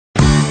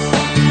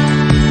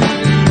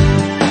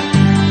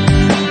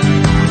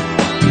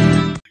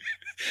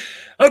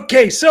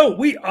Okay, so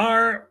we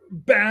are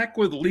back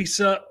with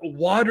Lisa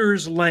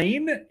Waters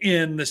Lane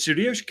in the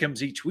studio. She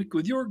comes each week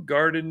with your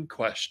garden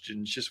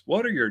questions. Just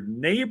what are your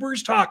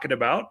neighbors talking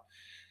about?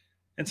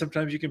 And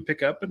sometimes you can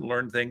pick up and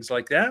learn things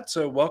like that.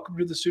 So welcome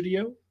to the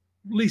studio,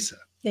 Lisa.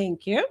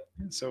 Thank you.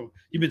 So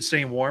you've been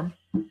staying warm?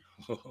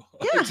 Yeah.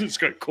 It's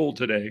got cold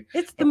today.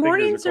 It's the My fingers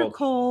mornings are are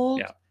cold.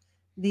 Yeah.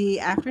 The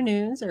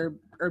afternoons are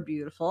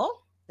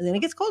beautiful. And then it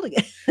gets cold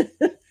again.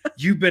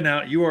 You've been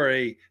out. You are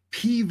a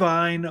pea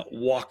vine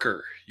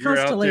walker. You're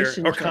out there.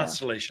 Constellation Or trail.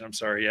 Constellation. I'm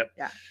sorry. Yep.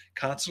 Yeah.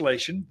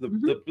 Constellation.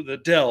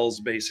 The dells,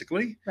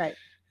 basically. Right.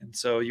 And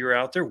so you're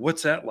out there.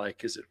 What's that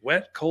like? Is it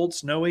wet, cold,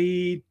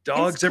 snowy,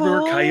 dogs It's everywhere,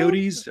 cold.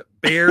 coyotes,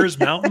 bears,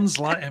 mountains?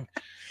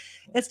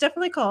 It's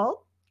definitely cold.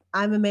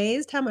 I'm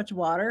amazed how much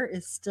water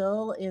is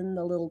still in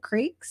the little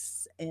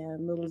creeks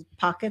and little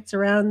pockets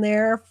around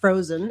there,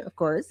 frozen, of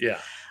course. Yeah.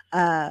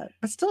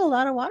 But still a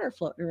lot of water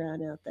floating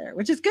around out there,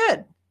 which is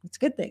good. It's a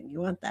good thing.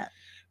 You want that.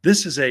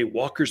 This is a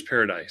walker's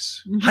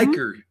paradise. Mhm.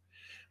 Hiker,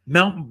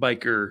 mountain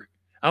biker,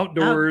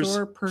 outdoors,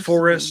 Outdoor person.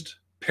 forest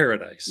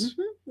paradise.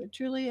 It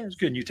truly is. It's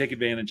good. And you take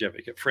advantage of it.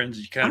 You got friends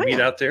you kind of Oh, meet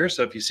yeah. out there.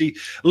 So if you see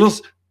a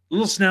little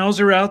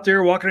schnauzer out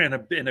there walking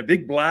in a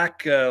big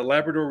black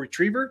Labrador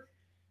retriever,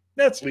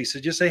 that's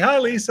Lisa. Just say, hi,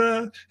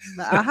 Lisa.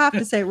 But I have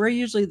to say, we're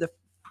usually the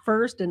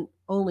first and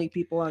only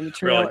people on the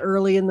trail Really?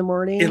 early in the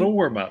morning. It'll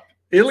warm up.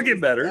 It'll get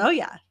better. Oh,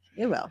 yeah,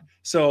 it will.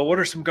 So what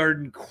are some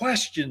garden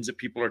questions that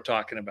people are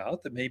talking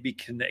about that maybe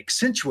can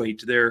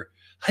accentuate their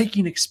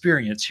hiking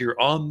experience here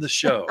on the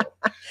show?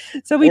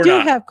 So we Or do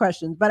not. have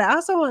questions, but I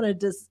also want to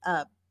just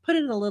put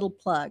in a little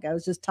plug. I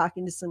was just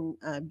talking to some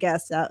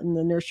guests out in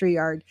the nursery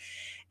yard,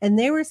 and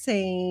they were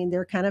saying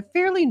they're kind of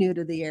fairly new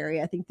to the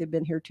area. I think they've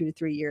been here 2 to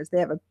 3 years. They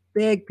have a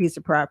big piece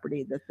of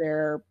property that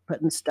they're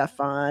putting stuff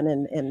on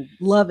and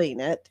loving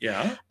it.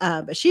 Yeah.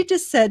 But she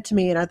just said to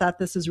me, and I thought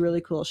this is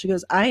really cool. She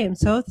goes, I am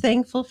so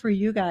thankful for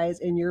you guys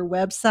and your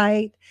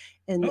website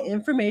and the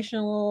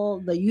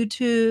informational, the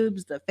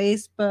YouTubes, the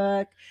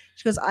Facebook.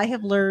 She goes, I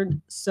have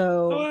learned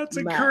so Oh, that's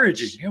much.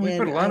 encouraging. Yeah, we And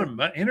put a lot of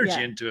energy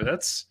yeah. into it.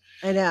 That's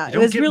I know. you It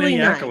don't was get really many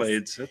nice.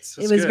 accolades. That's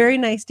It was good. very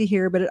nice to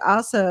hear, but it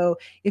also,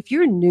 if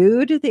you're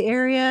new to the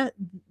area,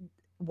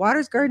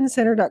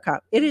 watersgardencenter.com,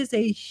 it is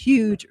a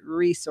huge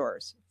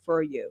resource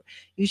for you.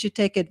 You should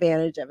take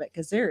advantage of it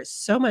because there is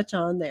so much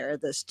on there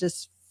that's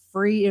just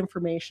free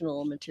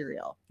informational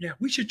material. Yeah,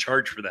 we should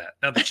charge for that.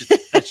 Now that you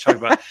talk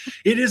about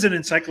it, is an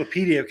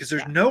encyclopedia because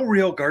there's no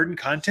real garden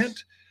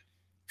content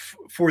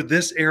for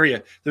this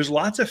area. There's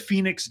lots of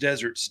Phoenix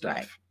desert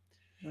stuff.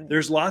 Right.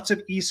 There's lots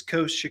of East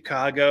Coast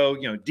Chicago,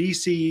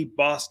 DC,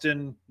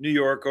 Boston, New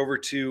York, over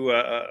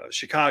to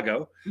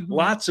Chicago.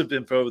 Lots of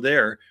info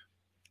there.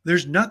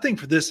 There's nothing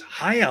for this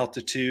high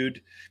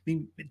altitude. I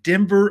mean,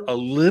 Denver a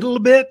little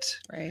bit,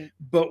 Right.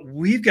 but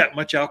we've got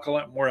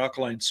more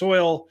alkaline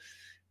soil.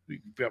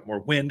 We've got more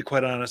wind,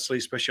 quite honestly,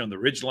 especially on the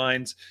ridge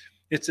lines.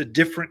 It's a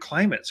different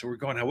climate. So we're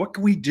going, what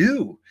can we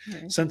do?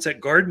 Right. Sunset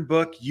Garden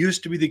Book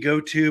used to be the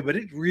go-to, but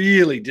it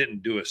really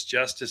didn't do us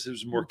justice. It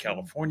was more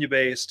California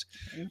based.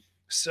 Okay.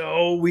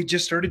 So we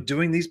just started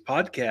doing these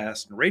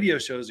podcasts and radio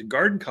shows and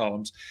garden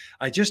columns.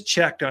 I just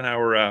checked on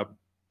our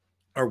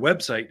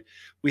website.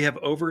 We have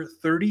over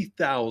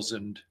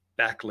 30,000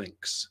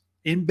 backlinks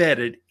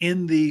embedded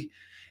in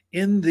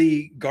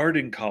the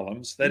garden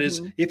columns. That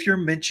is, if you're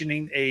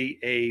mentioning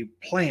a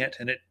plant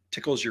and it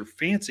tickles your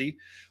fancy,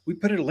 we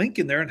put a link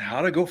in there on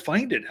how to go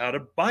find it, how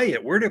to buy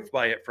it, where to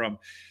buy it from.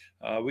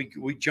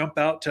 We jump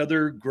out to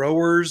other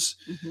growers.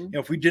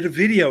 If we did a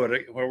video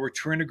where we're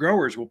touring to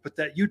growers, we'll put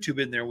that YouTube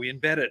in there. We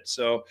embed it.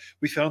 So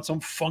we found some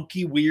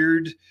funky,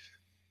 weird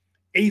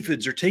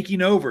aphids are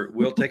taking over.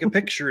 We'll take a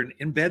picture and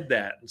embed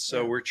that. And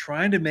so we're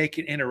trying to make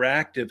it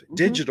interactive,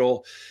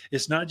 digital.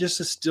 It's not just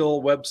a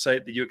still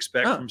website that you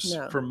expect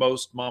from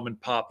most mom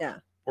and pop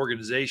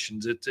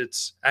organizations.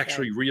 It's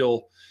actually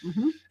real.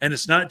 And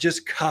it's not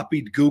just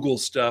copied Google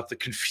stuff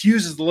that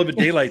confuses the living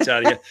daylights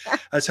out of you.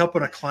 I was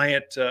helping a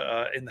client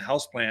in the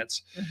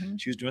houseplants.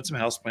 She was doing some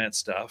houseplant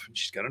stuff and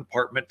she's got an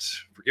apartment,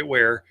 forget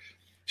where.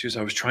 She was,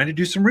 I was trying to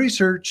do some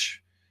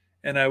research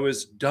and I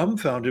was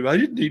dumbfounded. I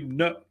didn't even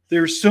know.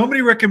 There were so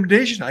many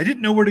recommendations. I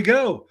didn't know where to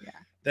go. Yeah.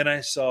 Then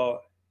I saw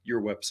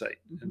your website.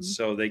 And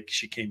so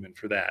she came in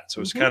for that. So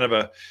it's kind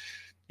of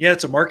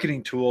it's a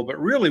marketing tool, but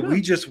really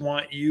we just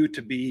want you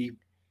to be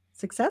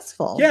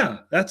successful.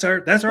 Yeah, that's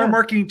our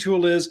marketing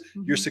tool is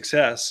your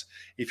success.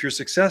 If you're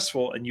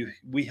successful and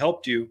we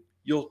helped you,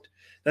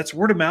 that's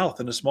word of mouth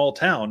in a small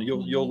town.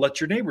 You'll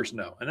let your neighbors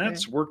know. And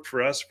that's worked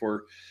for us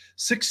for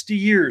 60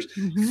 years,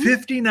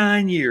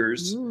 59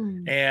 years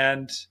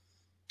and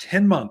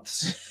 10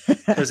 months.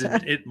 Because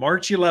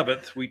March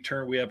 11th,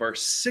 we have our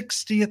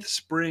 60th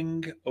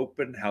spring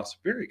open house.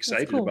 Very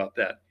excited about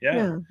that.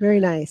 Yeah, very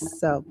nice.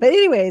 So, but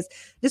anyways,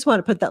 just want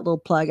to put that little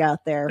plug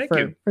out there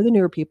for the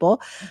newer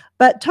people.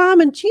 But Tom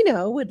and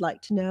Chino would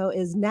like to know,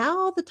 is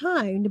now the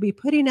time to be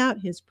putting out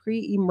his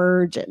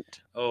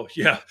Pre-Emergent? Oh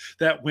yeah,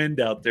 that wind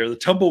out there, the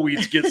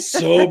tumbleweeds get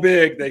so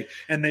big,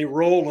 they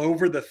roll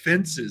over the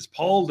fences,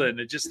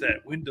 Paulden, and just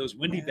those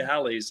windy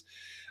valleys.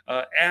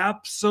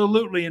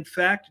 Absolutely. In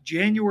fact,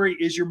 January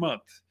is your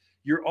month.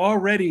 You're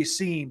already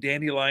seeing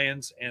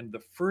dandelions, and the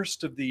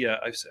first of the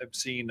I've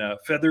seen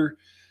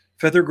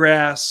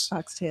feathergrass,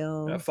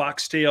 Foxtail.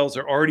 foxtails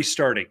are already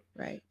starting.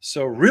 Right.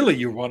 So really,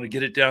 you want to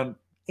get it down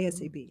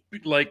ASAP.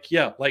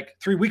 like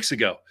 3 weeks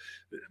ago,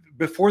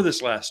 before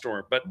this last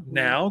storm. But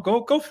now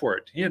go for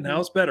it. Yeah, now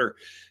it's better.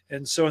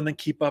 And then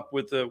keep up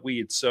with the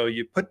weeds. So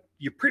you put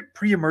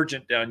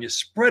pre-emergent down, you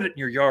spread it in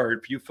your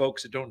yard. For you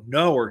folks that don't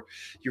know, or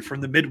you're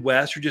from the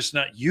Midwest, you're just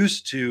not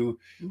used to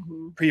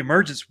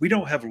pre-emergents. We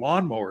don't have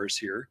lawnmowers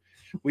here.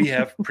 We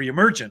have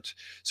pre-emergent.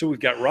 So we've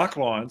got rock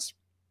lawns.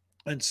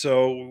 And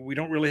so we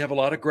don't really have a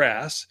lot of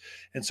grass.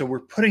 And so we're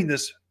putting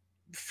this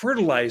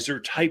fertilizer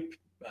type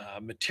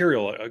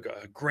material,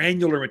 a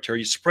granular material.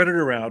 You spread it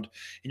around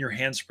in your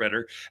hand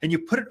spreader, and you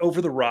put it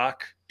over the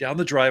rock, down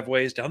the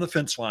driveways, down the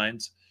fence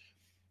lines.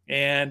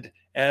 And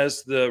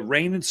as the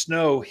rain and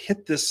snow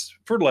hit this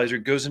fertilizer,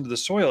 it goes into the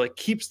soil, it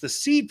keeps the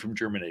seed from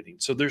germinating.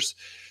 So there's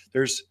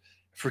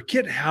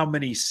forget how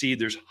many seed,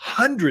 there's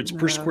hundreds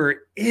per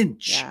square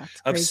inch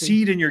of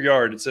seed in your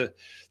yard.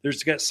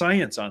 There's got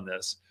science on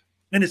this,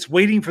 and it's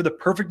waiting for the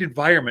perfect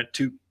environment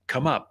to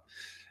come up.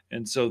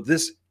 And so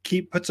this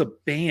puts a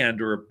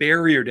band or a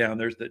barrier down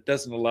there that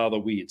doesn't allow the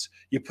weeds.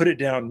 You put it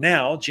down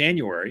now,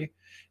 January.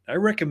 I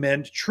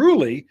recommend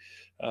truly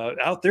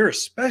out there,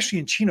 especially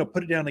in Chino,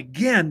 put it down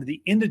again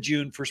the end of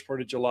June, first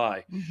part of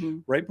July,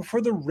 right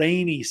before the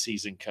rainy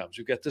season comes.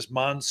 We've got this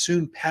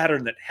monsoon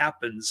pattern that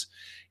happens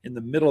in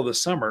the middle of the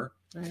summer.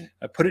 Right.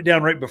 I put it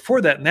down right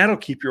before that, and that'll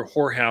keep your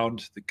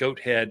horehound, the goat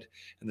head,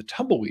 and the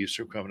tumbleweeds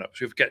from coming up.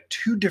 So we've got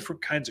two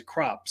different kinds of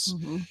crops.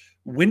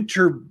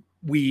 Winter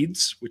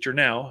weeds, which are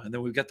now, and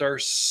then we've got our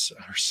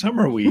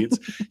summer weeds.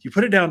 You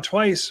put it down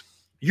twice,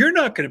 you're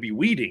not going to be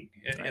weeding,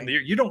 and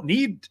you don't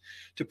need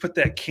to put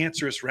that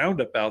cancerous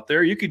Roundup out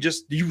there. You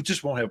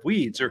just won't have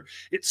weeds, or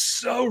it's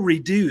so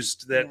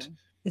reduced that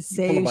it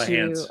saves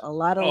you a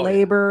lot of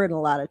labor and a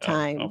lot of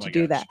time to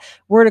do that.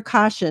 Word of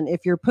caution: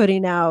 if you're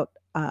putting out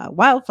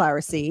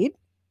wildflower seed,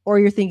 or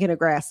you're thinking of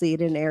grass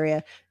seed in an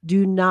area,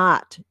 do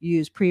not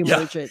use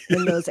pre-emergent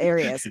in those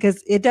areas,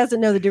 because it doesn't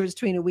know the difference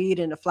between a weed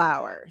and a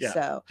flower.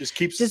 So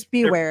just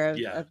be aware of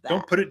that.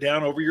 Don't put it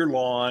down over your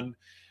lawn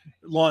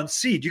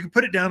seed. You can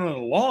put it down on a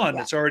lawn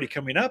that's already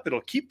coming up.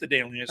 It'll keep the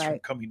dandelions from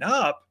coming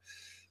up,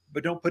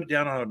 but don't put it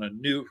down on a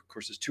new. Of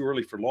course, it's too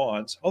early for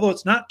lawns, although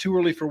it's not too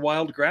early for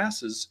wild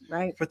grasses.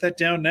 Right. Put that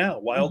down now.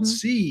 Wild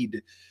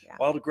seed,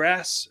 wild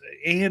grass,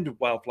 and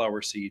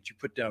wildflower seeds you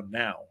put down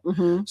now.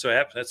 So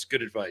that's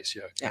good advice.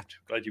 Yeah.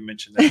 Glad you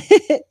mentioned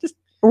that. Just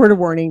a word of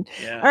warning.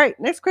 All right.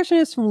 Next question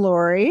is from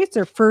Lori. It's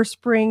her first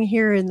spring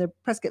here in the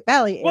Prescott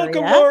Valley area.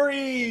 Welcome,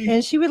 Lori.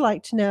 And she would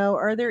like to know,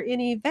 are there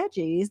any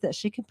veggies that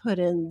she can put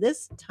in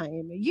this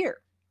time of year?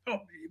 Oh,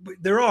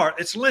 there are.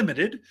 It's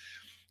limited.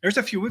 There's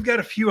a few. We've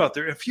got a few out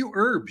there. A few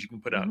herbs you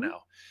can put out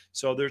now.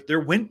 So they're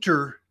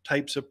winter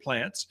types of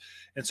plants.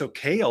 And so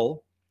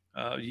kale,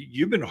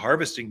 you've been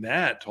harvesting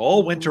that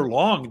all winter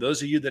long.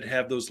 Those of you that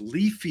have those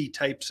leafy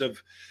types of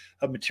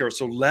material.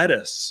 So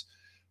lettuce,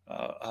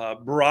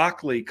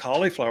 broccoli,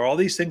 cauliflower, all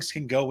these things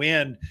can go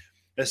in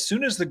as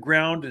soon as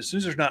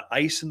there's not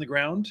ice in the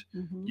ground,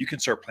 you can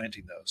start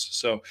planting those.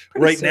 So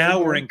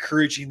now we're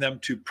encouraging them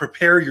to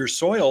prepare your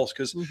soils,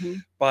 because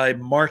by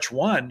March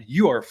 1,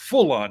 you are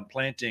full on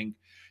planting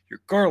your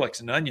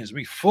garlics and onions.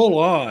 Full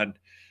on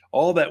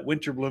all that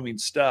winter blooming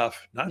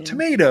stuff, not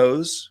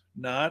tomatoes,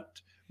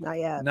 not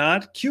yet,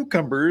 not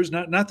cucumbers,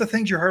 not the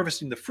things you're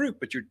harvesting the fruit,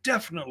 but you're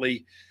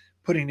definitely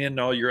putting in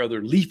all your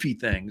other leafy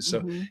things.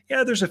 So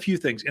there's a few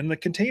things in the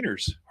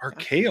containers. Our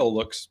kale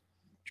looks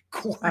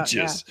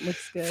gorgeous,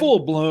 looks good. Full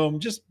bloom,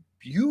 just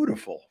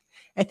beautiful.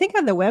 I think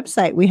on the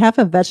website we have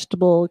a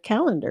vegetable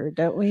calendar,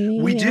 don't we?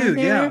 We do,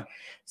 yeah.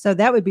 So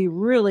that would be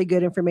really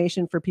good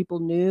information for people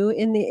new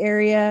in the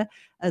area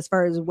as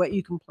far as what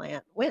you can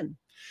plant when.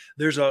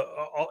 There's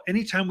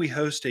anytime we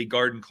host a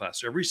garden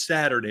class, every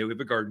Saturday we have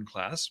a garden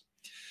class.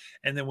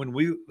 And then when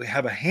we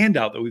have a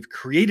handout that we've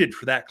created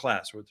for that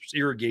class, whether it's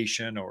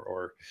irrigation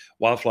or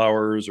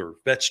wildflowers or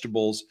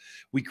vegetables,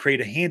 we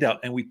create a handout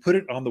and we put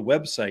it on the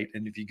website.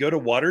 And if you go to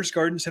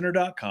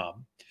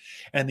watersgardencenter.com,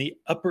 and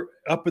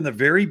up in the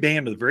very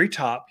band at the very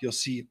top, you'll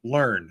see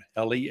Learn,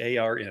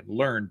 Learn,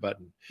 Learn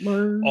button.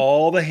 Learn.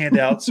 All the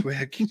handouts.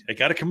 I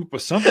got to come up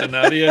with something.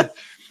 How do you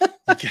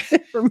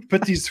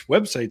put these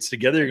websites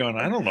together? You're going,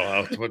 I don't know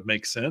how it would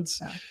make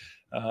sense.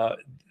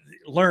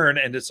 Learn,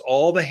 and it's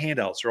all the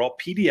handouts. They're all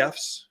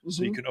PDFs,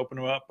 so you can open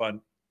them up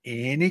on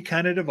any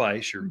kind of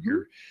device,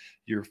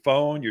 your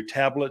phone, your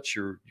tablets,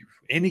 your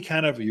any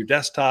kind of your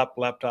desktop,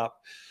 laptop.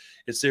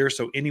 It's there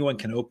so anyone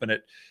can open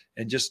it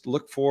and just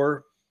look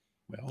for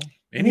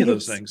any of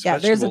those things. Yeah,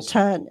 vegetables. There's a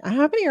ton.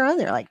 How many are on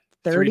there? Like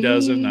 30? 3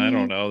 dozen. I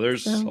don't know.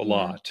 There's a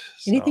lot.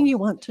 Anything you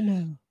want to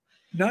know.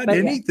 Not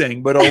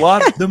anything, but a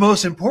lot of the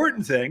most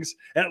important things,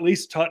 at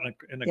least taught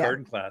in a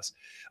garden class.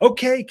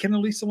 Okay, Ken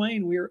and Lisa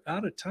Lane, we are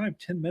out of time.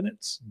 10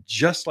 minutes,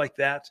 just like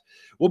that.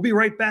 We'll be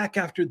right back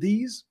after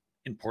these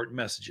important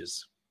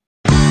messages.